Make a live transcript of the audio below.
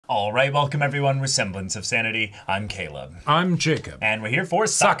All right, welcome everyone with Semblance of Sanity. I'm Caleb. I'm Jacob. And we're here for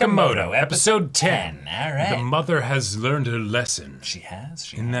Sakamoto, episode 10. All right. The mother has learned her lesson. She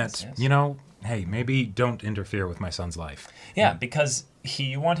has. In that, yes. you know, hey, maybe don't interfere with my son's life. Yeah, because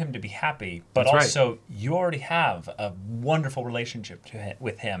you want him to be happy, but That's also right. you already have a wonderful relationship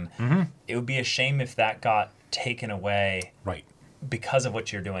with him. Mm-hmm. It would be a shame if that got taken away. Right. Because of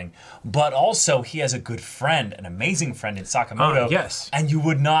what you're doing. But also, he has a good friend, an amazing friend in Sakamoto. Yes. And you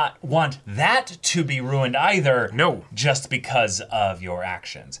would not want that to be ruined either. No. Just because of your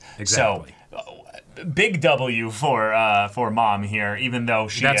actions. Exactly. So, big W for mom here, even though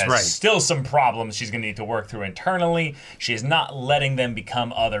she has still some problems she's going to need to work through internally. She is not letting them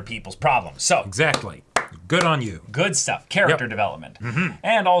become other people's problems. So. Exactly. Good on you. Good stuff. Character development. Mm-hmm.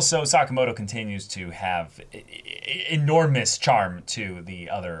 And also, Sakamoto continues to have enormous charm to the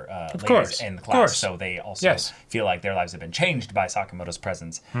other ladies in the class. So they also feel like their lives have been changed by Sakamoto's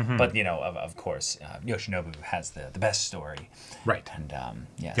presence. Mm-hmm. But, you know, of course, Yoshinobu has the best story. Right. And,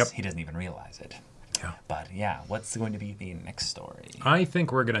 yes, he doesn't even realize it. Yeah. But, yeah, what's going to be the next story? I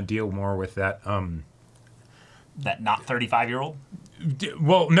think we're going to deal more with that, that not 35-year-old?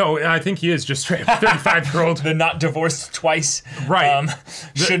 Well, no, I think he is just straight 35-year-old. The not divorced twice. Right.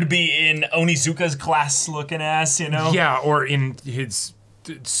 Should be in Onizuka's class looking ass, you know? Yeah, or in his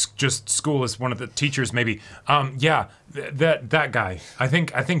just school as one of the teachers, maybe. Yeah, that guy. I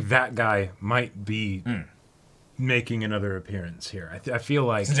think that guy might be making another appearance here. I feel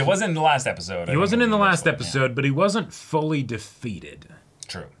like... Since it wasn't in the last episode. He wasn't in the last episode, but he wasn't fully defeated.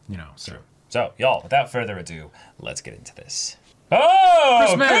 True. You know, so... So, y'all, without further ado, let's get into this.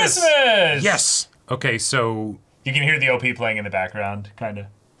 Oh, Christmas! Yes. Okay, so... You can hear the OP playing in the background, kind of.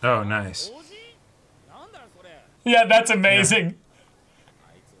 Oh, nice. Yeah, that's amazing.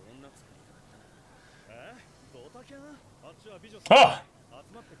 Yeah. Oh!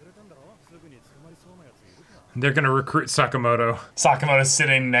 They're gonna recruit Sakamoto. Sakamoto's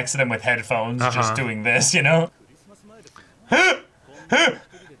sitting next to them with headphones, just doing this, you know?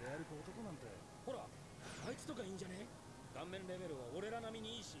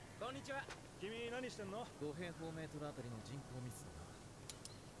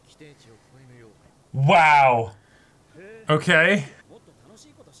 Wow. Okay.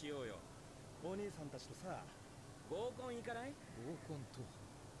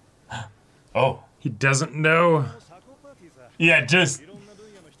 Oh. He doesn't know. Yeah, just...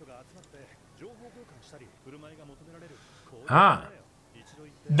 Ah.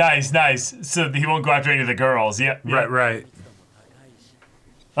 Nice, nice. So he won't go after any of the girls. Yeah. Right.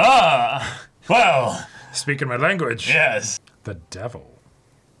 Ah. Well. Speaking my language. Yes. The devil.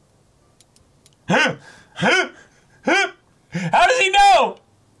 How does he know?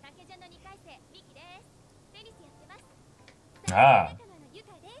 Ah.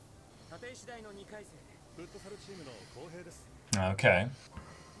 Okay.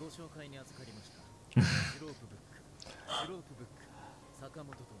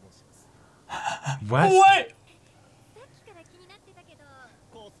 What?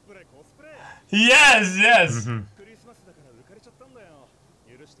 Yes, yes. Mm-hmm.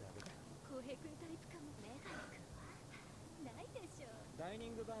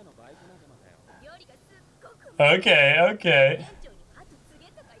 Okay.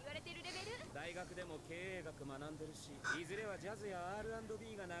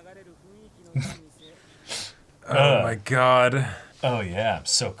 Oh my god. Oh yeah,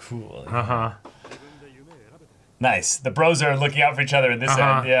 so cool. Uh-huh. Nice. The bros are looking out for each other in this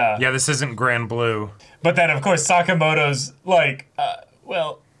end, yeah. Yeah, this isn't Grand Blue. But then, of course, Sakamoto's like,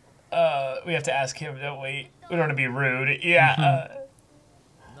 we have to ask him, don't we? We don't want to be rude. Yeah,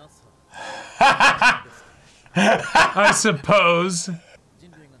 I suppose.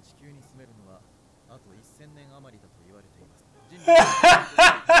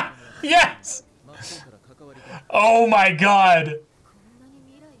 Yes! Oh my god!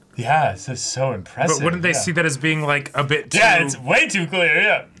 Yeah, this is so impressive. But wouldn't they see that as being like a bit too... Yeah, it's way too clear,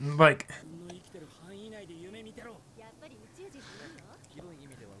 yeah. Like...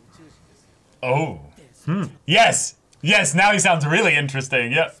 Oh. Yes! Yes, now he sounds really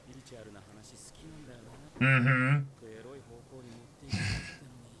interesting, yep. Mm-hmm.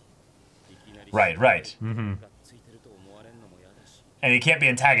 Right. Mm-hmm. And he can't be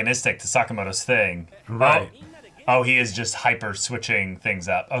antagonistic to Sakamoto's thing. Right. Oh, he is just hyper switching things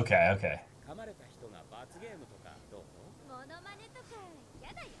up. Okay.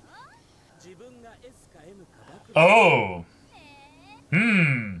 Oh.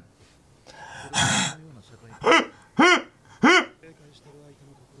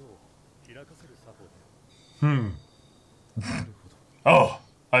 Oh,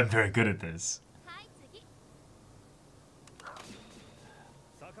 I'm very good at this.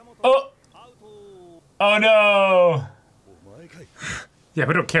 Oh! Oh no! Yeah,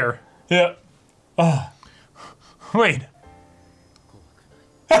 we don't care. Yeah. Oh. Wait.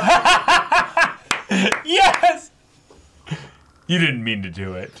 Yes! You didn't mean to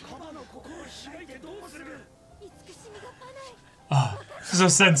do it. Oh, so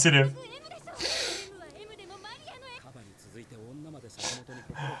sensitive.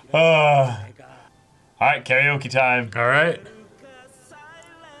 Alright, karaoke time. Alright.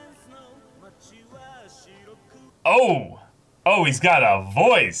 Oh! Oh, he's got a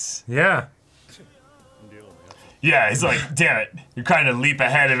voice. Yeah. Yeah, he's like, damn it. You're trying to leap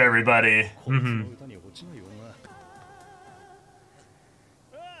ahead of everybody. Mm-hmm.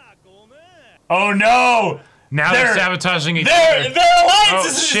 Oh no! Now they're sabotaging each other. Their alliance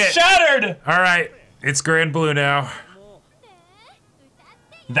is shit. shattered! Alright, it's Grand Blue now.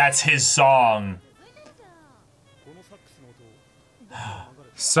 That's his song.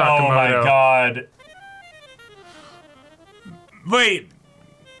 Sakamoto. Oh my god. Wait.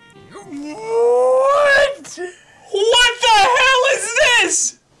 What? What the hell is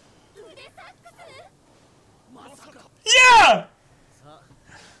this? Yeah!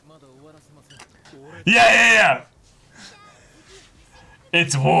 Yeah.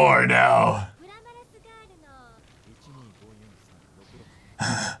 It's war now.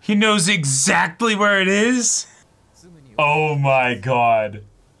 He knows exactly where it is? Oh my god.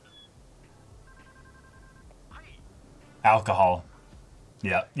 Alcohol.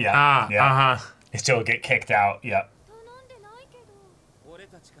 Yeah. Uh-huh. They still get kicked out, yeah.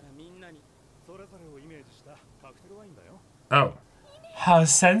 Oh. How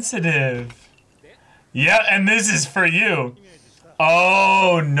sensitive. Yeah, and this is for you.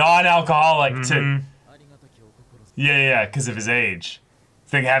 Oh, non-alcoholic to... Yeah, because of his age.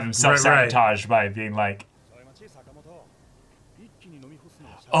 They have him self-sabotaged by being like...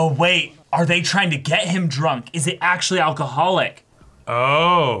 Oh, wait. Are they trying to get him drunk? Is it actually alcoholic?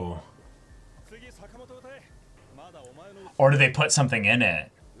 Oh. Or do they put something in it?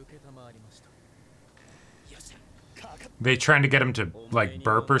 They trying to get him to, like,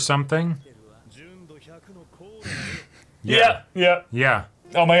 burp or something? Yeah.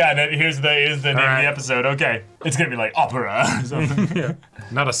 Oh my god, here's the name of the episode. Okay. It's gonna be like opera or something. Yeah.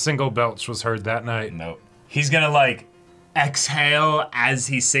 Not a single belch was heard that night. Nope. He's gonna like exhale as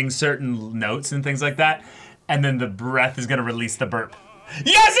he sings certain notes and things like that, and then the breath is gonna release the burp.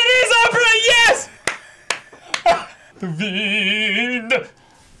 Yes, it is opera! Yes! The wind!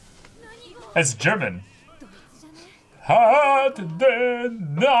 That's German.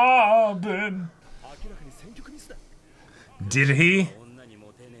 Did he?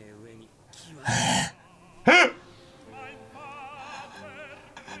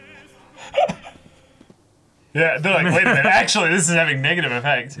 Yeah, they're like, wait a minute, actually this is having negative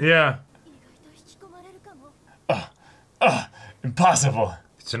effects. Yeah. Impossible.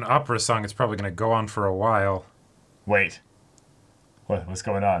 It's an opera song, it's probably gonna go on for a while. Wait. What's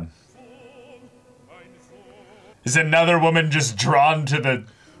going on? Is another woman just drawn to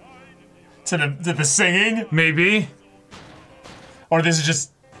the singing? Maybe. Or this is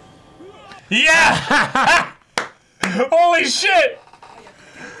just... Yeah! Holy shit!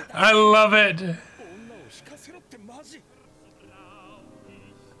 I love it.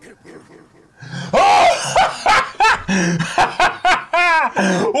 Oh!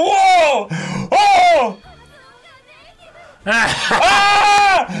 Whoa! Oh!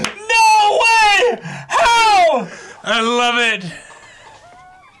 Ah! No way! How? I love it.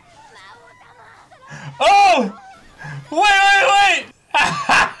 Oh! Wait!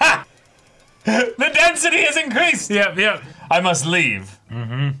 The density has increased! Yep. I must leave.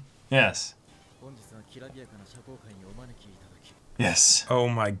 Mm-hmm. Yes. Yes. Oh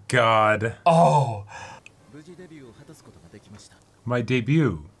my god. Oh. My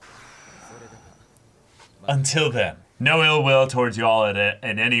debut. Until then, no ill will towards you all in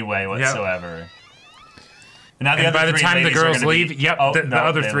any way whatsoever. Yep. And now by the time the girls leave, the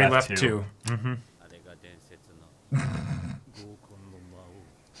other three left too. Mm-hmm.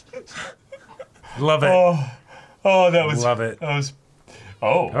 Love it. Oh, that was... Love it. That was...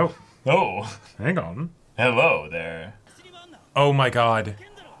 Oh. Hang on. Hello there. Oh my god.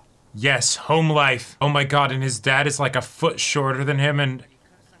 Yes, home life. Oh my god, and his dad is like a foot shorter than him and...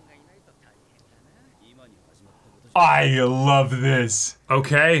 I love this.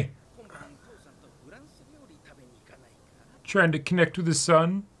 Okay. Trying to connect with his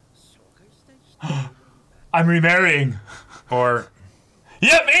son. I'm remarrying. Or...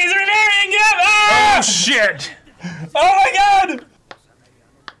 Yep, he's remarrying, yep! Ah! Oh shit! Oh my god!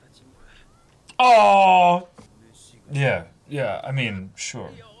 Oh. Yeah, yeah, I mean,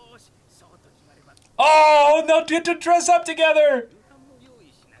 sure. Oh, they'll get to dress up together!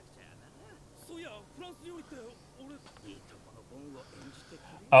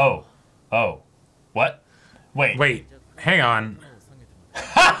 Oh. Oh. What? Wait. Wait. Hang on.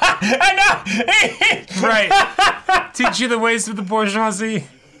 I know! Right. Teach you the ways of the bourgeoisie.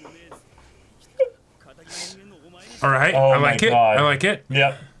 All right. Oh I like it. God. I like it.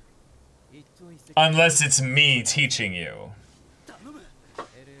 Yep. Unless it's me teaching you.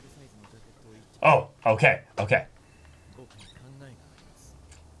 Oh, okay, okay.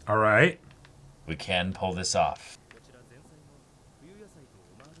 All right. We can pull this off.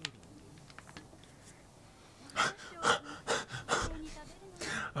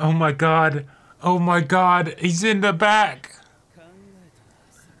 Oh my God. Oh my God. He's in the back.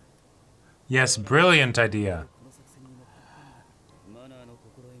 Yes, brilliant idea.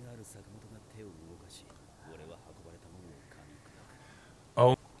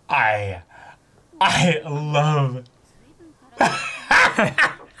 Oh. I love.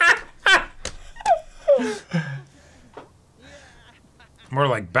 More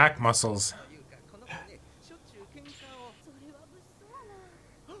like back muscles.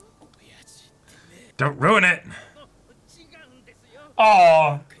 Don't ruin it.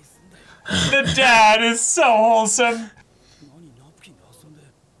 Oh, the dad is so wholesome.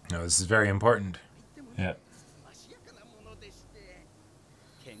 No, this is very important. Yep.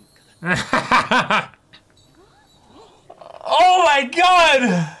 Oh my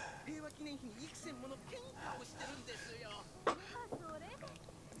God!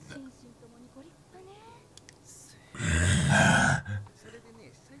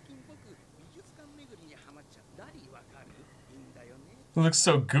 It looks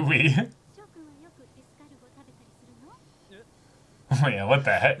so gooey. Oh yeah, what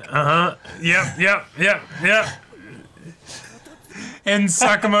the heck? Uh-huh. Yep. And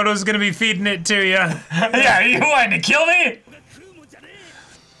Sakamoto's gonna be feeding it to you. Yeah, you wanting to kill me?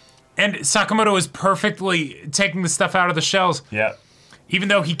 And Sakamoto is perfectly taking the stuff out of the shells. Yep. Even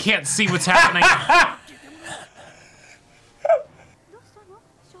though he can't see what's happening.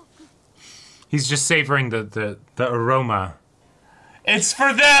 He's just savoring the aroma. It's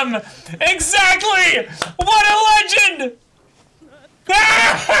for them! Exactly! What a legend!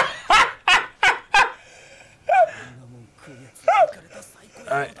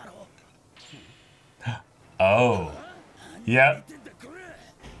 Oh. Yep.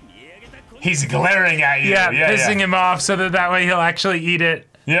 He's glaring at you. Yeah, pissing him off so that way he'll actually eat it.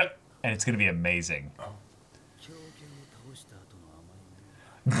 Yep. And it's gonna be amazing.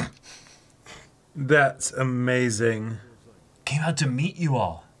 That's amazing. Came out to meet you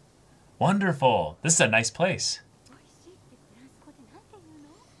all. Wonderful. This is a nice place.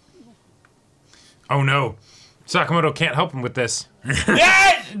 Oh no. Sakamoto can't help him with this.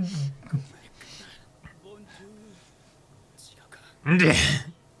 Yeah!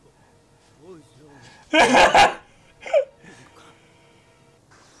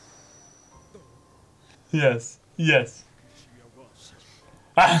 Yes. Yes.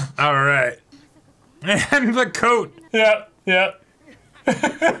 All right. And the coat. Yep. Yep.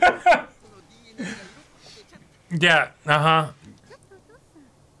 Yeah. Uh-huh.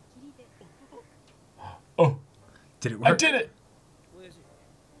 Oh. Did it work? I did it.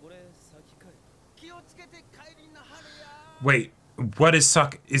 Wait. What is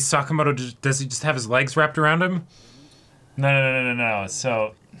Sakamoto? Does he just have his legs wrapped around him? No.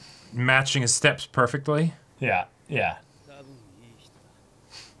 So, matching his steps perfectly? Yeah. Yep.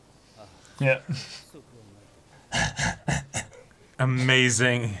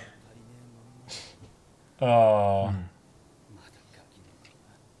 Amazing. Oh.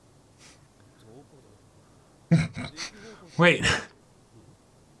 Wait.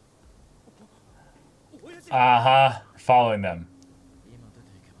 Uh-huh. Following them.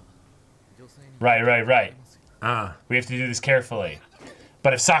 Right. We have to do this carefully.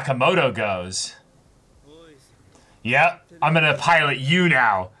 But if Sakamoto goes... Yep, I'm gonna pilot you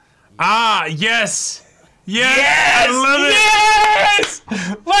now. Ah, yes! Yes! I love it! Yes!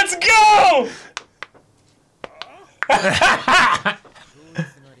 Let's go!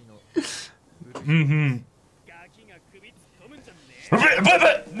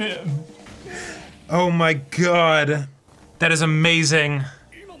 Oh my God. That is amazing.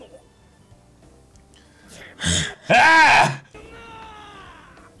 Ah!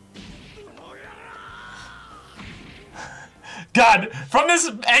 God, from this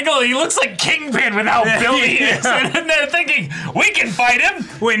angle, he looks like Kingpin with how built he is. And they're thinking, we can fight him.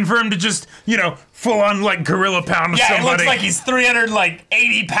 Waiting for him to just, full on like gorilla pound yeah, somebody. It looks like he's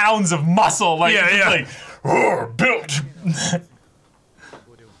 380 pounds of muscle. Like, like built.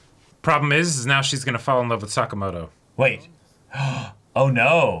 Problem is now she's gonna fall in love with Sakamoto. Wait. Oh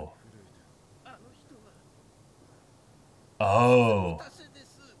no. Oh.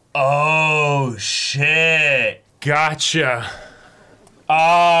 Oh shit. Gotcha.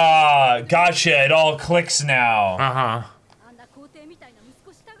 Ah, gotcha. It all clicks now. Uh-huh.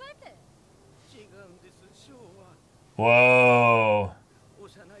 Whoa.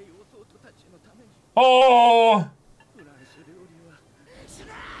 Oh.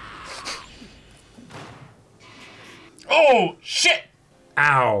 Oh, shit.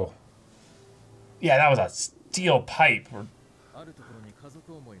 Ow. Yeah, that was a steel pipe.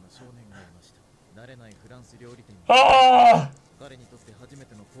 Oh.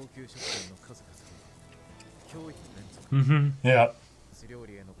 Mm-hmm. Yeah.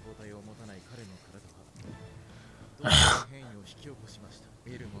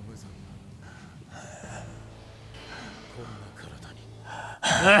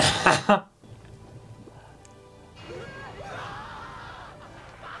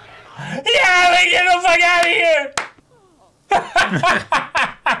 Yeah, like, get the fuck out of here!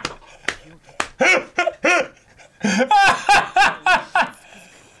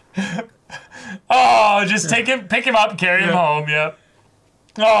 Oh, just pick him up, carry him home. Yep.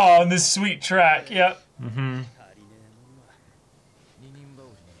 Oh, on this sweet track. Yep. Mm-hmm.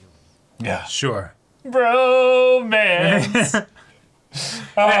 Yeah. Sure. Bromance.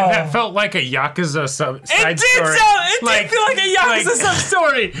 That felt like a Yakuza side story. It did feel like a Yakuza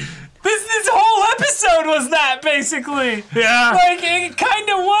sub-story. This whole episode was that, basically. Yeah. Like, it kind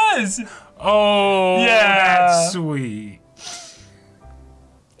of was. Oh, yeah. That's sweet.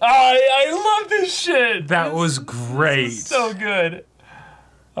 I love this shit. That was great. This is so good.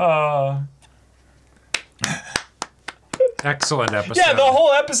 Excellent episode. Yeah, the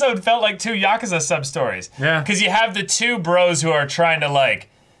whole episode felt like two Yakuza sub-stories. Yeah. Because you have the two bros who are trying to, like,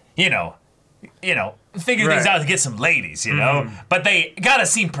 figure things out to get some ladies, you know? But they gotta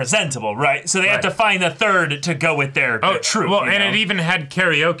seem presentable, right? So they have to find the third to go with their troop. Well, and it even had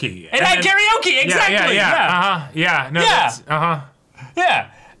karaoke. It had karaoke, exactly. Yeah. Yeah. Yeah.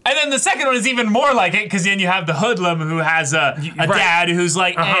 And then the second one is even more like it, because then you have the hoodlum who has a dad who's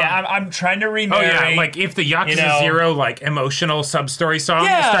like, hey, I'm trying to remarry. Oh, yeah, like if the Yakuza Zero, like, emotional sub-story song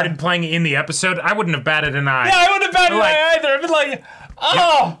started playing in the episode, I wouldn't have batted an eye. Yeah, I wouldn't have batted an eye either. I'd been like,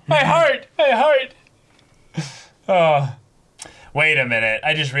 oh, my heart. Oh. Wait a minute,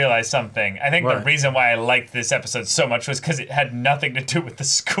 I just realized something. I think the reason why I liked this episode so much was because it had nothing to do with the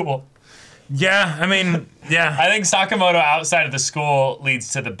school. Yeah, I mean, yeah. I think Sakamoto outside of the school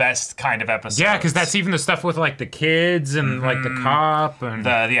leads to the best kind of episodes. Yeah, because that's even the stuff with like the kids and like the cop and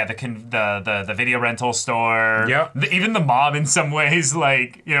the video rental store. Yep. Even the mom in some ways,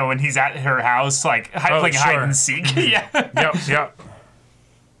 like, you know, when he's at her house, like playing hide and seek. Yeah. Yep.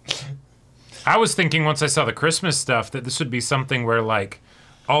 I was thinking once I saw the Christmas stuff that this would be something where like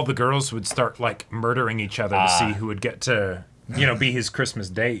all the girls would start like murdering each other to see who would get to, be his Christmas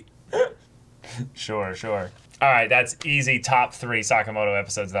date. Sure. All right, that's easy top 3 Sakamoto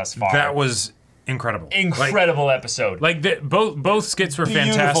episodes thus far. That was incredible. Incredible episode. Like both skits were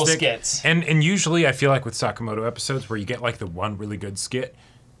Beautiful fantastic. Skits. And usually I feel like with Sakamoto episodes where you get like the one really good skit.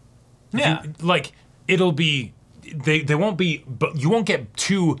 Yeah. It'll be they won't be, but you won't get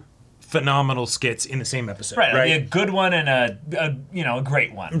 2 phenomenal skits in the same episode. Right. It'll be a good one and a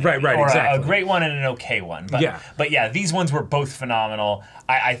great one. Right, or exactly. A great one and an okay one. But yeah, these ones were both phenomenal.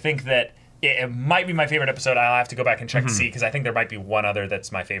 I think that it might be my favorite episode. I'll have to go back and check to see, because I think there might be one other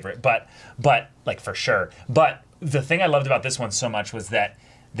that's my favorite. But like for sure. But the thing I loved about this one so much was that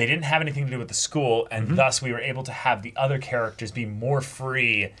they didn't have anything to do with the school, and thus we were able to have the other characters be more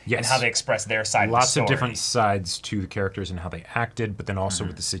free in how they express their side of the story. Lots of different sides to the characters and how they acted, but then also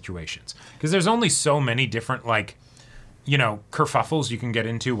with the situations. Because there's only so many different, kerfuffles you can get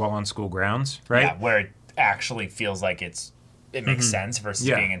into while on school grounds, right? Yeah, where it actually feels like it makes sense versus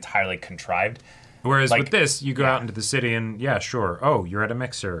being entirely contrived. Whereas with this, you go out into the city and, sure. Oh, you're at a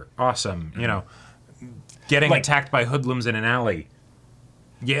mixer. Awesome. Getting attacked by hoodlums in an alley.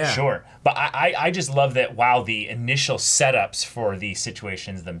 Yeah. Sure. But I just love that while the initial setups for these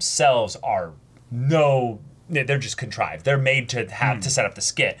situations themselves are no they're just contrived. They're made to have to set up the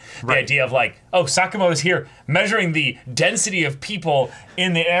skit. The idea of like, oh, Sakamoto's here measuring the density of people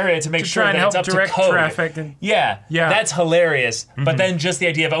in the area to make sure that it's up to code. Traffic and that's hilarious. But then just the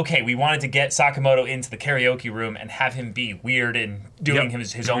idea of, okay, we wanted to get Sakamoto into the karaoke room and have him be weird and doing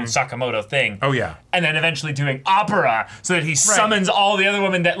his own Sakamoto thing. Oh yeah. And then eventually doing opera so that he summons all the other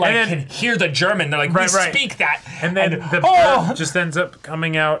women that like can hear the German. They're like, we speak that. And then the burp just ends up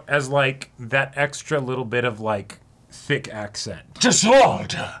coming out as like that extra little bit of like thick accent.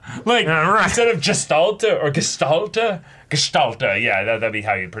 Gestalt. Like instead of Gestalta or Gestalta. Gestalta, yeah, that'd be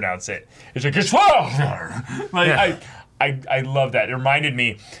how you pronounce it. It's a Gestalt. Like I love that. It reminded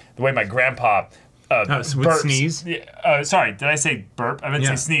me the way my grandpa would sneeze. Sorry, did I say burp? I meant to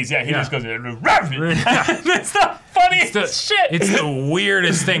say sneeze. Yeah, he just goes. That's the funniest shit. It's the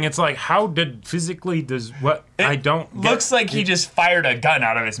weirdest thing. It's like, how I don't. Looks like he just fired a gun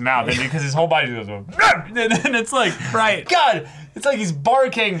out of his mouth, and because his whole body goes, and it's like, God, it's like he's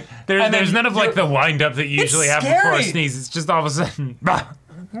barking. There's none of like the wind up that you usually have before a sneeze. It's just all of a sudden,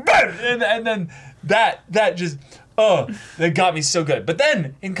 and then that just that got me so good. But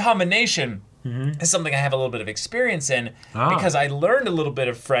then in combination. Is something I have a little bit of experience in because I learned a little bit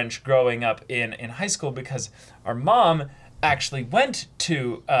of French growing up in high school because our mom actually went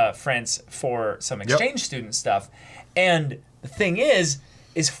to France for some exchange student stuff. And the thing is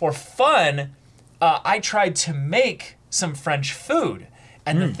for fun, I tried to make some French food.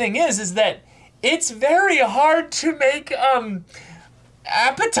 And the thing is that it's very hard to make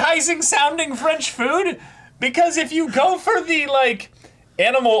appetizing sounding French food because if you go for the like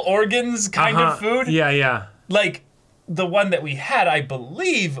animal organs kind of food. Yeah. Like the one that we had, I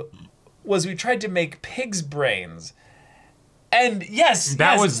believe, was we tried to make pig's brains. And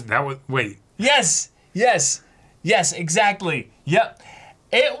that was wait. Yes, exactly. Yep.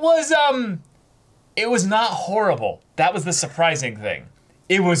 It was not horrible. That was the surprising thing.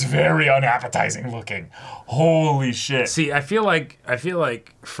 It was very unappetizing looking. Holy shit. See, I feel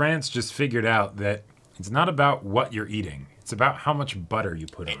like France just figured out that it's not about what you're eating. It's about how much butter you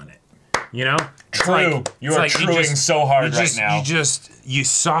put on it. You know? True. You are truing so hard right now. You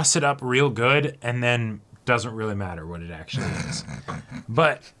sauce it up real good, and then doesn't really matter what it actually is.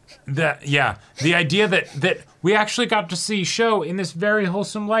 But the idea that we actually got to see Sho in this very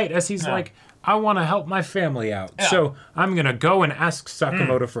wholesome light as he's like, I want to help my family out. Yeah. So I'm going to go and ask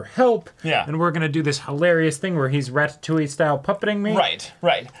Sakamoto for help. Yeah. And we're going to do this hilarious thing where he's Ratatouille style puppeting me. Right.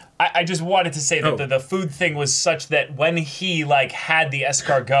 I just wanted to say that the food thing was such that when he like had the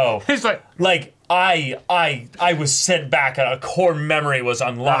escargot, he's like I was sent back and a core memory was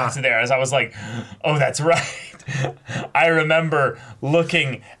unlocked there as I was like, oh, that's right. I remember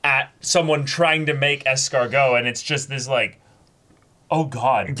looking at someone trying to make escargot and it's just this like, oh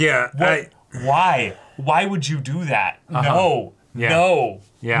God. Yeah. Why? Why would you do that? No. Yeah. No.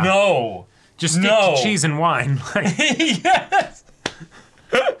 Yeah. No. Just stick to cheese and wine. Yes.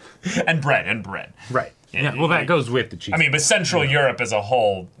 and bread. Right. Yeah. Well, that goes with the cheese. I mean, but Central Europe as a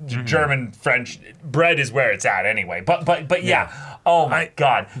whole, German, French, bread is where it's at anyway. But yeah. Oh my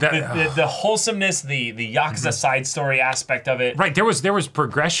God. The wholesomeness, the Yakuza side story aspect of it. Right. There was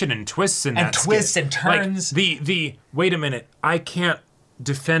progression and twists in that. And twists and turns. Like the wait a minute, I can't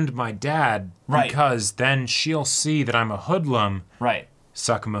defend my dad because then she'll see that I'm a hoodlum. Right.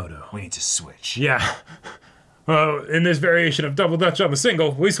 Sakamoto. We need to switch. Yeah. Well, in this variation of double dutch on the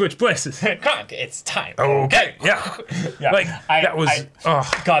single, we switch places. It's time. Okay. Yeah. Like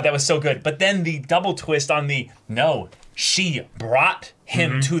God, that was so good. But then the double twist on she brought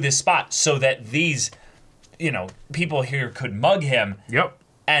him to this spot so that these, people here could mug him. Yep.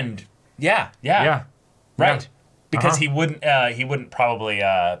 And yeah. Right. Yeah. Because he wouldn't probably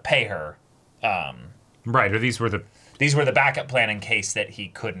pay her. Right. Or these were the backup plan in case that he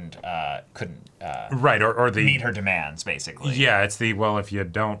couldn't right or meet her demands basically. Yeah, it's if you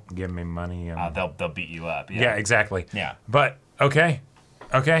don't give me money, they'll beat you up. Yeah, exactly. Yeah, but okay,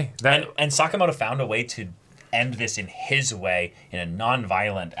 and Sakamoto found a way to end this in his way in a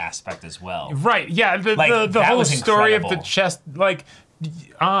non-violent aspect as well. Right. Yeah. The whole story of the chest,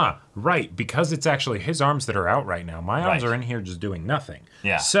 right, because it's actually his arms that are out right now. My arms are in here just doing nothing.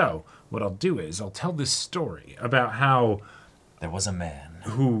 Yeah. So what I'll do is I'll tell this story about how there was a man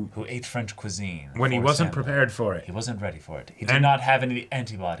who ate French cuisine when he wasn't prepared for it. He wasn't ready for it. He did not have any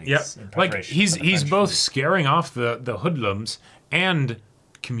antibodies. Yep. In preparation he's both scaring off the hoodlums and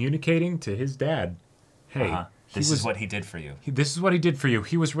communicating to his dad. Hey, this is what he did for you. This is what he did for you.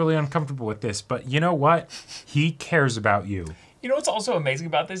 He was really uncomfortable with this, but you know what? He cares about you. You know what's also amazing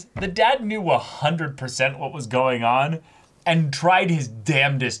about this? The dad knew 100% what was going on and tried his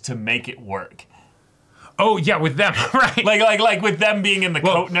damnedest to make it work. Oh yeah, with them, right? Like with them being in the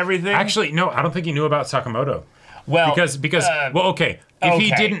coat and everything. Actually, no, I don't think he knew about Sakamoto. Well, because okay,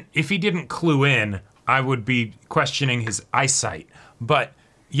 if he didn't clue in, I would be questioning his eyesight. But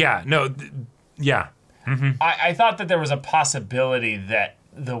yeah, no, yeah. Mm-hmm. I thought that there was a possibility that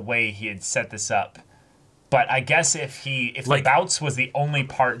the way he had set this up, but I guess if the bouts was the only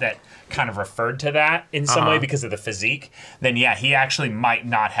part that kind of referred to that in some way because of the physique, then yeah, he actually might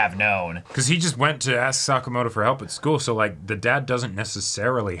not have known. Because he just went to ask Sakamoto for help at school, so like the dad doesn't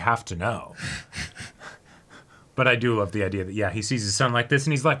necessarily have to know. But I do love the idea that he sees his son like this,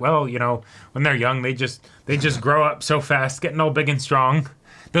 and he's like, well, you know, when they're young, they just grow up so fast, getting all big and strong.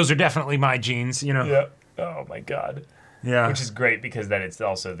 Those are definitely my genes, you know. Yeah. Oh my God. Yeah. Which is great because then it's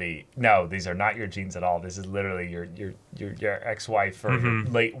also no, these are not your genes at all. This is literally your ex-wife or your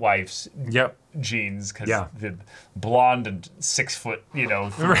late wife's genes because the blonde and 6 foot, you know,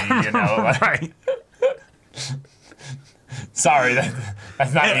 3, you know. Like, right. Sorry,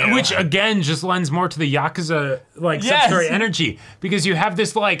 that's not you. Which again just lends more to the Yakuza sub-story energy because you have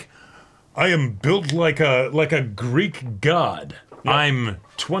this like, I am built like a Greek god. Yep. I'm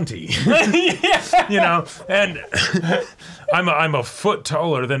 20, you know, and I'm a foot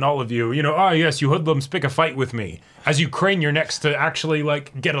taller than all of you. You know, oh yes, you hoodlums, pick a fight with me as you crane your necks to actually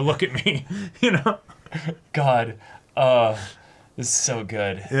like get a look at me. You know, God, this is so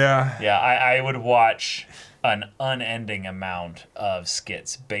good. Yeah, yeah. I would watch an unending amount of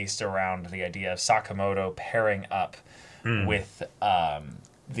skits based around the idea of Sakamoto pairing up with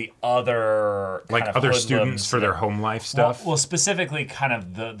the other other students for their home life stuff. Well, specifically kind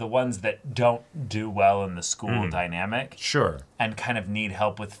of the ones that don't do well in the school dynamic. Sure. And kind of need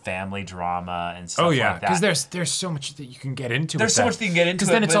help with family drama and stuff like that. Oh yeah, because there's so much that you can get into. There's so much that you can get into.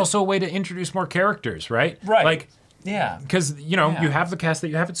 Because then it's also a way to introduce more characters, right? Right. Like, yeah. Because you know you have the cast that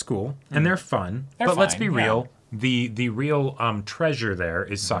you have at school, and they're fun. But let's be real. The real treasure there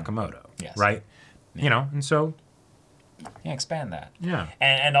is Sakamoto. Yes. Right. Yeah. You know, and so. Yeah, expand that. Yeah.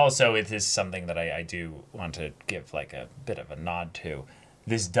 And also it is something that I do want to give like a bit of a nod to.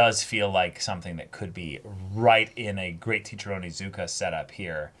 This does feel like something that could be right in a Great Teacher Onizuka setup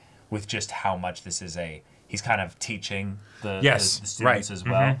here with just how much this is he's kind of teaching the students as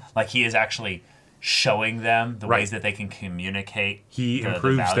well. Like he is actually showing them the ways that they can communicate. He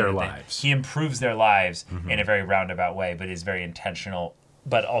improves their lives. He improves their lives in a very roundabout way, but is very intentional,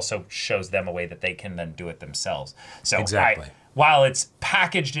 but also shows them a way that they can then do it themselves. So exactly. While it's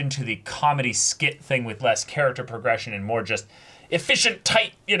packaged into the comedy skit thing with less character progression and more just efficient,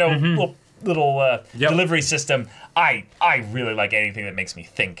 tight, you know, little delivery system, I really like anything that makes me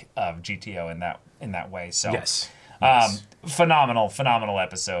think of GTO in that way. So yes. Phenomenal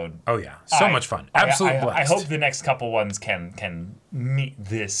episode. Oh yeah, so much fun. Absolute blast. I hope the next couple ones can meet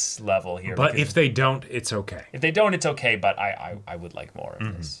this level here. But if they don't, it's okay. If they don't, it's okay. But I would like more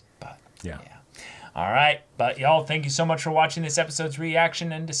of this. But yeah. All right, but y'all, thank you so much for watching this episode's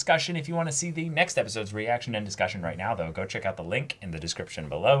reaction and discussion. If you want to see the next episode's reaction and discussion right now, though, go check out the link in the description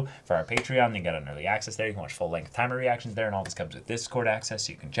below for our Patreon. You get an early access there. You can watch full-length timer reactions there, and all this comes with Discord access,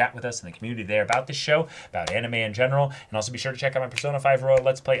 so you can chat with us in the community there about this show, about anime in general, and also be sure to check out my Persona 5 Royal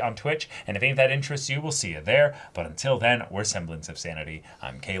Let's Play on Twitch, and if any of that interests you, we'll see you there. But until then, we're Semblance of Sanity.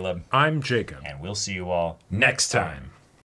 I'm Caleb. I'm Jacob. And we'll see you all next time.